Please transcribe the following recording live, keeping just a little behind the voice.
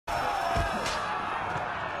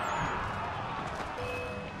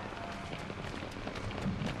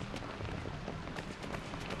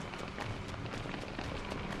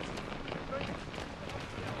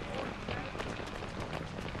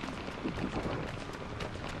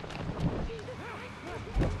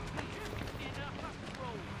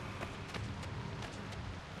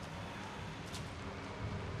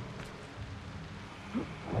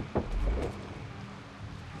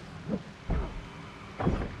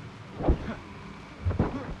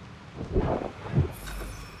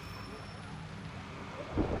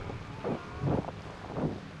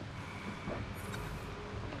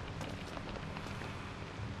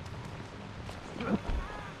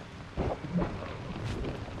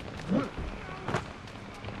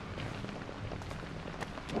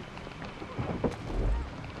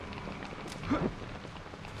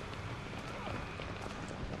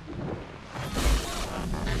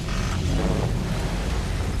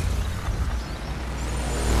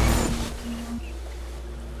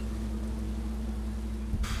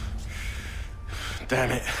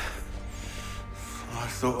Damn it. I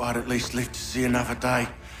thought I'd at least live to see another day.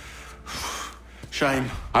 Shame.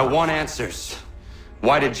 I want answers.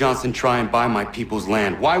 Why did Johnson try and buy my people's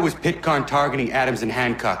land? Why was Pitcairn targeting Adams and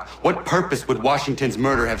Hancock? What purpose would Washington's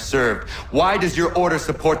murder have served? Why does your order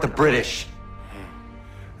support the British?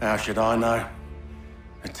 How should I know?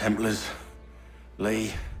 The Templars,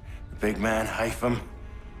 Lee, the big man, Haytham,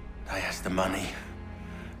 they has the money.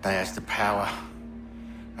 They has the power.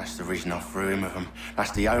 That's the reason I threw him with them.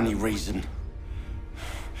 That's the only reason.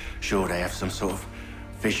 Sure, they have some sort of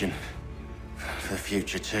vision for the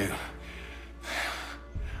future too.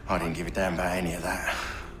 I didn't give a damn about any of that.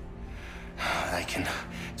 They can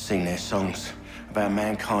sing their songs about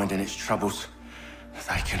mankind and its troubles.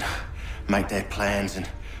 They can make their plans and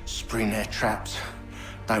spring their traps.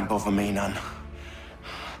 Don't bother me none.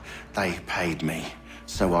 They paid me,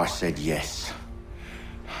 so I said yes.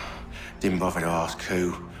 Didn't bother to ask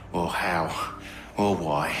who, or how, or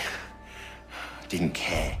why. Didn't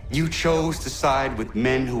care. You chose to side with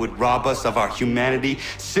men who would rob us of our humanity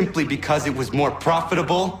simply because it was more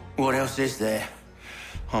profitable? What else is there?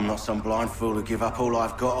 I'm not some blind fool who give up all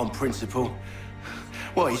I've got on principle.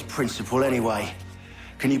 What is principle anyway?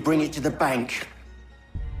 Can you bring it to the bank?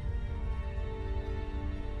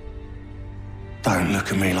 Don't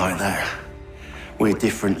look at me like that. We're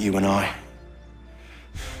different, you and I.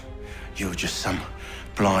 You're just some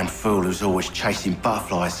blind fool who's always chasing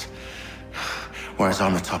butterflies. Whereas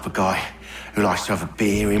I'm the type of guy who likes to have a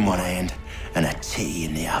beer in one hand and a tea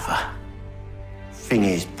in the other. Thing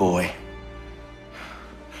is, boy,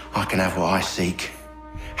 I can have what I seek.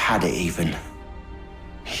 Had it even.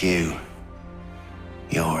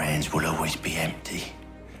 Your hands will always be empty.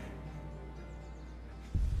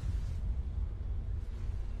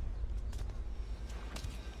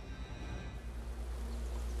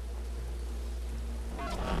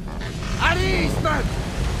 At ease, men!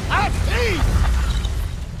 At ease!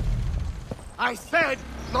 I said,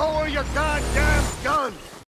 lower your goddamn guns!